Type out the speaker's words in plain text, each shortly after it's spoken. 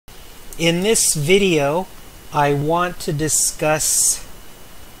In this video, I want to discuss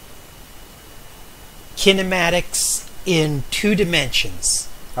kinematics in 2 dimensions.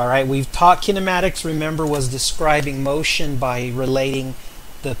 Alright, we've taught kinematics, remember, was describing motion by relating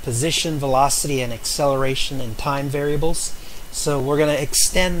the position, velocity, and acceleration and time variables. So we're going to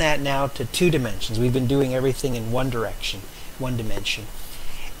extend that now to 2 dimensions. We've been doing everything in one dimension.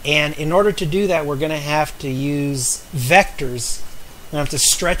 And in order to do that, we're going to have to use vectors. We're going to have to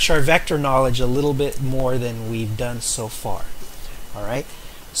stretch our vector knowledge a little bit more than we've done so far. Alright,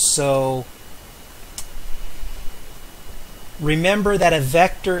 so remember that a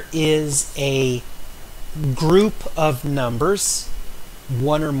vector is a group of numbers,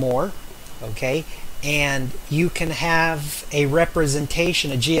 one or more, okay? And you can have a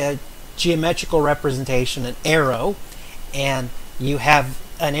representation, a geometrical representation, an arrow, and you have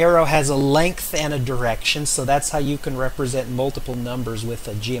an arrow has a length and a direction, so that's how you can represent multiple numbers with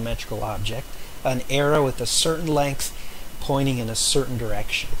a geometrical object. An arrow with a certain length pointing in a certain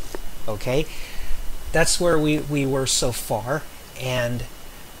direction. Okay? That's where we were so far, and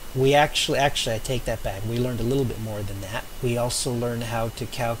we actually I take that back. We learned a little bit more than that. We also learned how to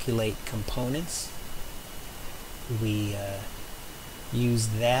calculate components. We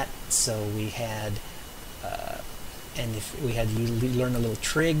used that, so we had and if we had to learn a little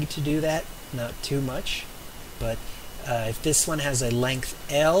trig to do that, not too much, but if this one has a length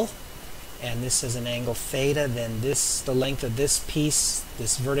L and this has an angle theta, then the length of this piece,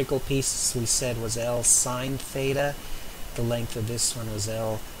 this vertical piece, we said was L sine theta. The length of this one was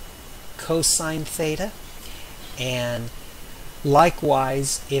L cosine theta. And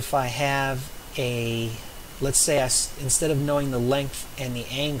likewise, if I have a, let's say instead of knowing the length and the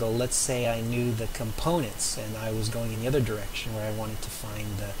angle, let's say I knew the components and I was going in the other direction where I wanted to find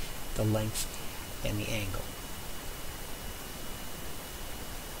the length and the angle.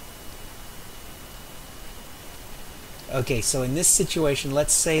 Okay, so in this situation,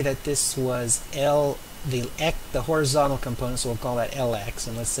 let's say that this was L, the horizontal component, so we'll call that Lx,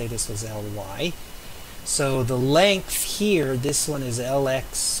 and let's say this was Ly. So the length here, this one is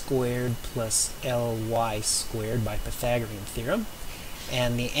Lx squared plus Ly squared by Pythagorean theorem,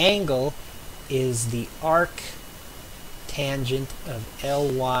 and the angle is the arc tangent of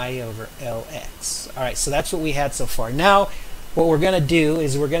Ly over Lx. Alright, so that's what we had so far. Now what we're going to do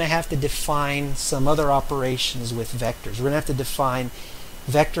is we're going to have to define some other operations with vectors. We're going to have to define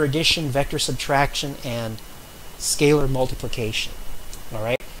vector addition, vector subtraction, and scalar multiplication.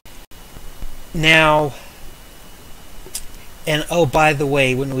 Alright? Now, and oh, by the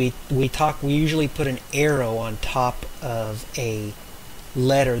way, when we talk, we usually put an arrow on top of a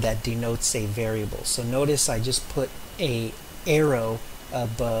letter that denotes a variable. So notice I just put a arrow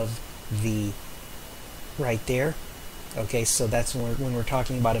above the right there. Okay, so that's when we're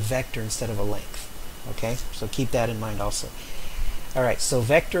talking about a vector instead of a length. Okay, so keep that in mind also. Alright, so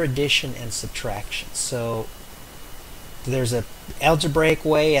vector addition and subtraction. So there's an algebraic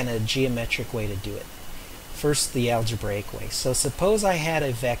way and a geometric way to do it. First, the algebraic way. So suppose I had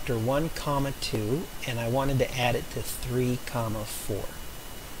a vector 1, 2, and I wanted to add it to 3, 4.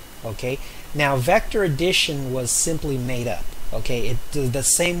 Okay, now vector addition was simply made up. Okay, the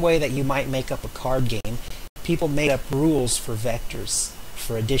same way that you might make up a card game, people made up rules for vectors,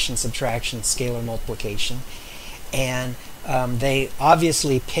 for addition, subtraction, scalar multiplication, and they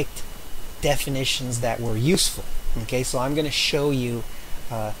obviously picked definitions that were useful. Okay, so I'm going to show you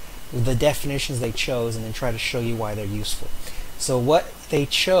the definitions they chose and then try to show you why they're useful. So what they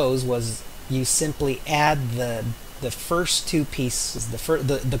chose was you simply add the first 2 pieces,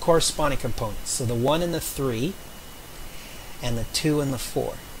 the corresponding components. So the 1 and the 3 and the 2 and the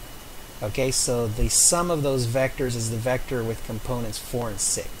 4. Okay, so the sum of those vectors is the vector with components 4 and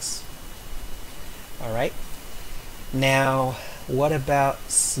 6. Alright, now what about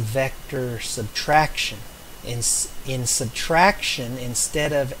vector subtraction? In subtraction,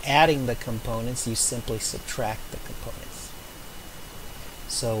 instead of adding the components, you simply subtract the components.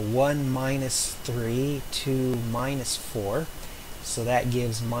 So 1 minus 3, 2 minus 4, so that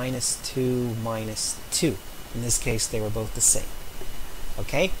gives minus 2 minus 2. In this case, they were both the same.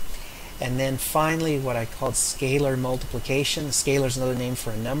 Okay? And then finally, what I called scalar multiplication. Scalar is another name for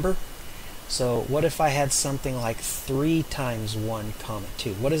a number. So what if I had something like 3 times 1,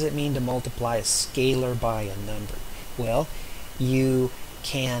 2? What does it mean to multiply a scalar by a number? Well, you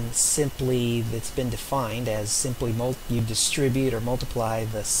can simply, it's been defined as simply you distribute or multiply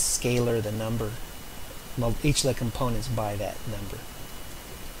the scalar, the number, each of the components by that number.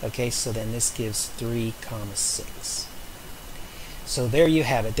 Okay, so then this gives 3, 6. So there you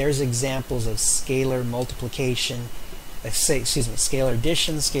have it. There's examples of scalar multiplication excuse me, scalar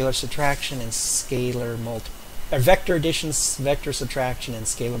addition, scalar subtraction, and vector addition, vector subtraction, and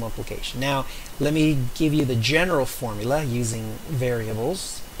scalar multiplication. Now, let me give you the general formula using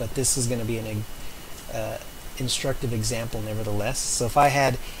variables, but this is going to be an instructive example nevertheless. So if I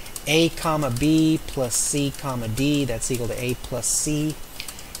had a comma b plus c comma d, that's equal to a plus c,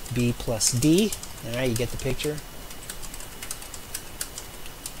 b plus d. All right, you get the picture?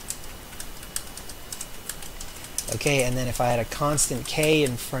 Okay, and then if I had a constant k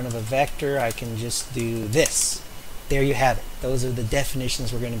in front of a vector, I can just do this. There you have it. Those are the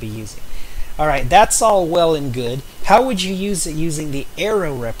definitions we're going to be using. All right, that's all well and good. How would you use it using the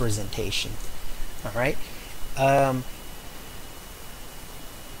arrow representation? All right,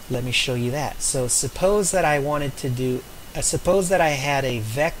 let me show you that. So suppose that I wanted to do, suppose that I had a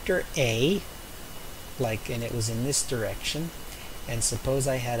vector A, and it was in this direction, and suppose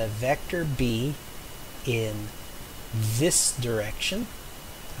I had a vector B in this direction.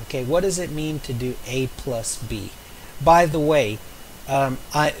 Okay, what does it mean to do A plus B? By the way,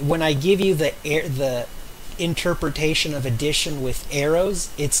 when I give you the interpretation of addition with arrows,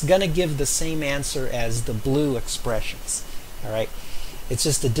 it's going to give the same answer as the blue expressions. All right, it's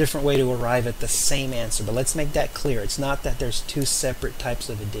just a different way to arrive at the same answer, but let's make that clear. It's not that there's two separate types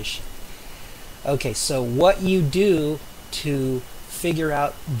of addition. Okay, so what you do to figure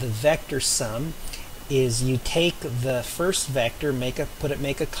out the vector sum is you take the first vector, make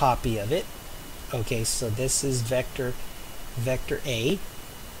a copy of it. Okay, so this is vector A,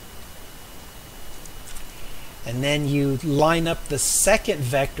 and then you line up the second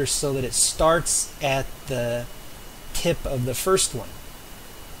vector so that it starts at the tip of the first one.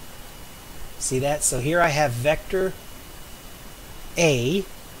 See that? So here I have vector A,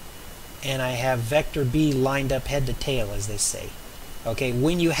 and I have vector B lined up head to tail, as they say. Okay,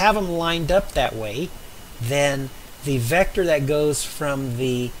 when you have them lined up that way, then the vector that goes from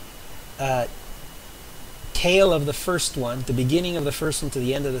the tail of the first one, the beginning of the first one, to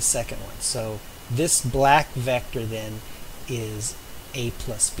the end of the second one. So this black vector then is A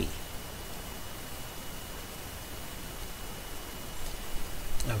plus B.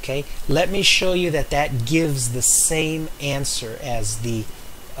 Okay, let me show you that that gives the same answer as the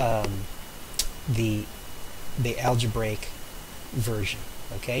algebraic version.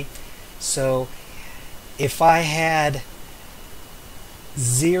 Okay, so if I had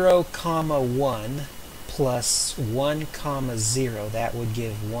 0, 1 plus 1, 0, that would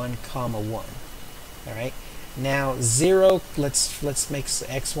give 1, 1. All right. Now 0. Let's make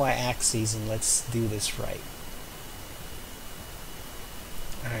XY axes and let's do this right.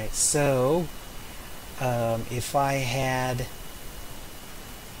 All right. So if I had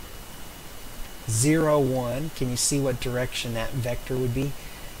 0, 1, can you see what direction that vector would be?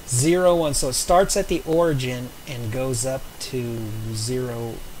 0, 1. So it starts at the origin and goes up to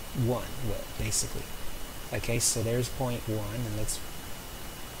 0, 1. Well, basically. Okay, so there's point 1, and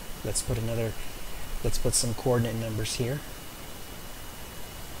let's put some coordinate numbers here.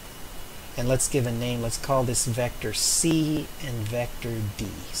 And let's give a name. Let's call this vector C and vector D.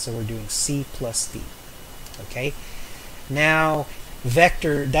 So we're doing C plus D. Okay? Now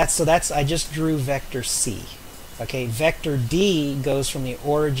I just drew vector C. Okay, vector D goes from the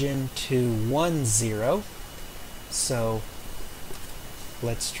origin to 1, 0. So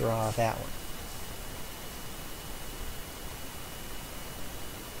let's draw that one.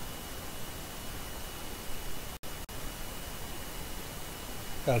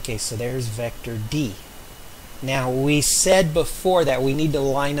 Okay, so there's vector D. Now we said before that we need to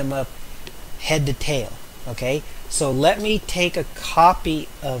line them up head to tail. Okay, so let me take a copy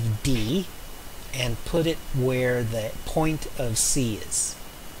of D and put it where the point of C is.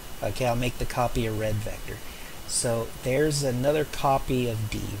 Okay, I'll make the copy a red vector. So there's another copy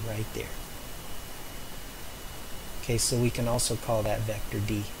of D right there. Okay, so we can also call that vector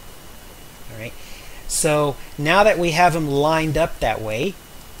D. All right. So now that we have them lined up that way,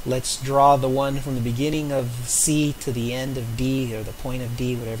 let's draw the one from the beginning of C to the end of D, or the point of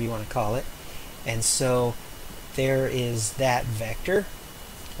D, whatever you want to call it. And so there is that vector.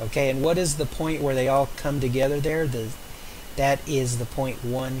 Okay, and what is the point where they all come together there? That is the point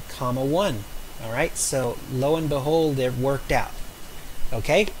 1, 1. All right, so lo and behold, they've worked out.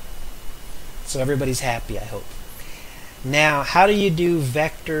 Okay, so everybody's happy, I hope. Now, how do you do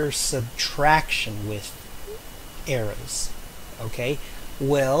vector subtraction with arrows? Okay,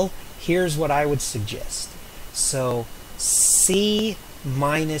 well, here's what I would suggest. So C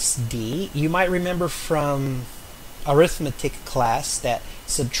minus D, you might remember from arithmetic class that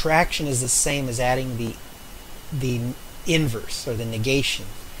subtraction is the same as adding the inverse, or the negation.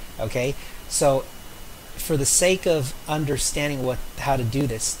 Okay, so for the sake of understanding how to do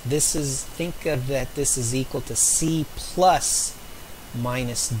this, think of that this is equal to C plus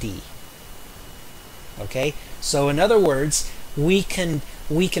minus D. Okay, so in other words, we can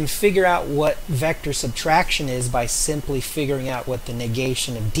figure out what vector subtraction is by simply figuring out what the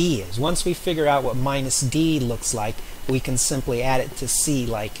negation of D is. Once we figure out what minus D looks like, we can simply add it to C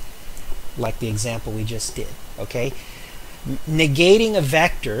like the example we just did. Okay, negating a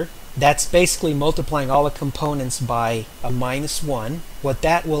vector, that's basically multiplying all the components by a minus 1. What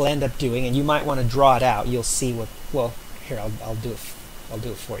that will end up doing, and you might want to draw it out, you'll see what, well, here, I'll do it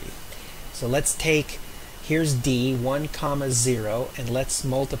for you. So let's take, here's D, 1 comma 0, and let's do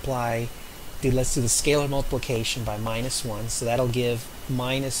the scalar multiplication by minus 1, so that'll give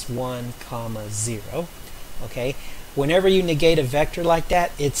minus 1 comma 0. Okay, whenever you negate a vector like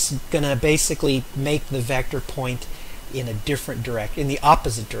that, it's going to basically make the vector point in a different direction, in the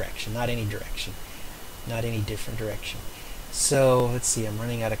opposite direction, not any direction, not any different direction. So let's see, I'm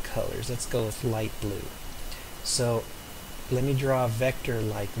running out of colors. Let's go with light blue. So let me draw a vector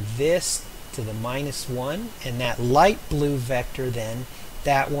like this to the minus 1, and that light blue vector then,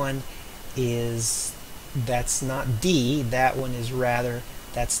 that one is, that's not D, that one is rather,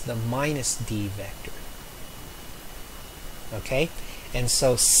 that's the minus D vector. Okay, and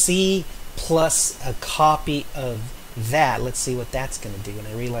so C plus a copy of that, let's see what that's going to do. And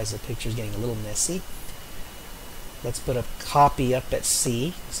I realize the picture is getting a little messy. Let's put a copy up at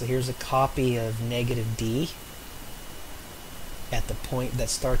C. So here's a copy of negative D at the point that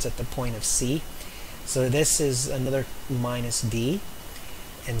starts at the point of C. So this is another minus D.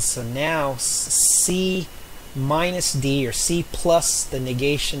 And so now C minus D, or C plus the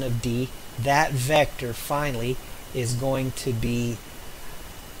negation of D, that vector finally is going to be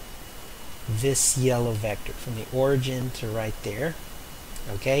this yellow vector from the origin to right there.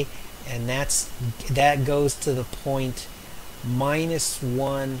 Okay, and that goes to the point minus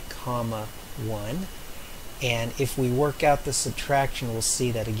 1 comma 1, and if we work out the subtraction, we'll see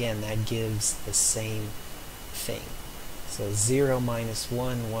that again that gives the same thing. So 0 minus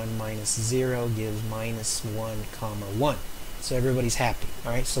 1, 1 minus 0 gives minus 1 comma 1. So everybody's happy.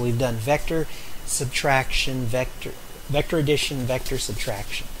 Alright, so we've done vector subtraction, vector addition, vector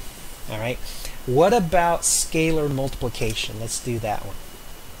subtraction. Alright, what about scalar multiplication? Let's do that one.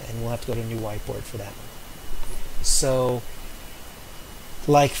 And we'll have to go to a new whiteboard for that one. So,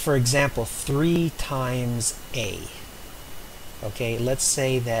 like for example, 3 times A. Okay, let's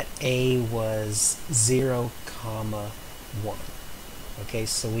say that A was 0 comma 1. Okay,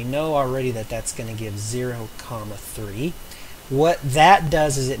 so we know already that that's going to give 0 comma 3. What that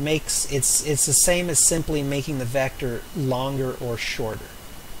does is it's the same as simply making the vector longer or shorter.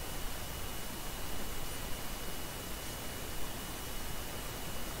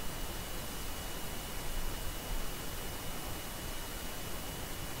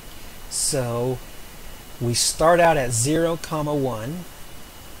 So we start out at 0 comma 1,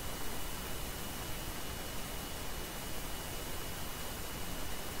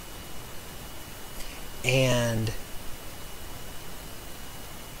 and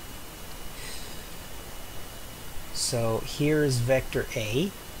so here's vector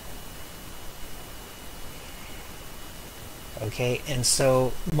A. Okay, and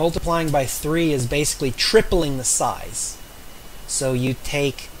so multiplying by 3 is basically tripling the size. So you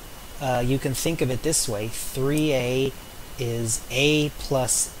take you can think of it this way: 3A is A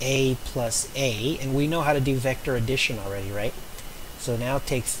plus A plus A, and we know how to do vector addition already, right? So now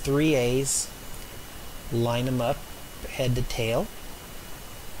take 3 A's, line them up head to tail,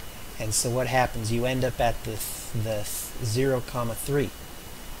 and so what happens? You end up at the 0 comma 3,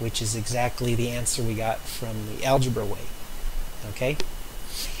 which is exactly the answer we got from the algebra way. Okay?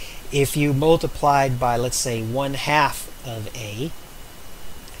 If you multiplied by, let's say, 1/2 of A,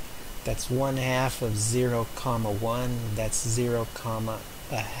 that's 1/2 of 0 comma 1, that's 0 comma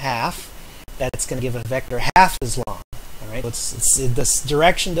a half. That's going to give a vector half as long. Alright, this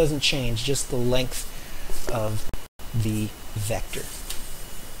direction doesn't change, just the length of the vector.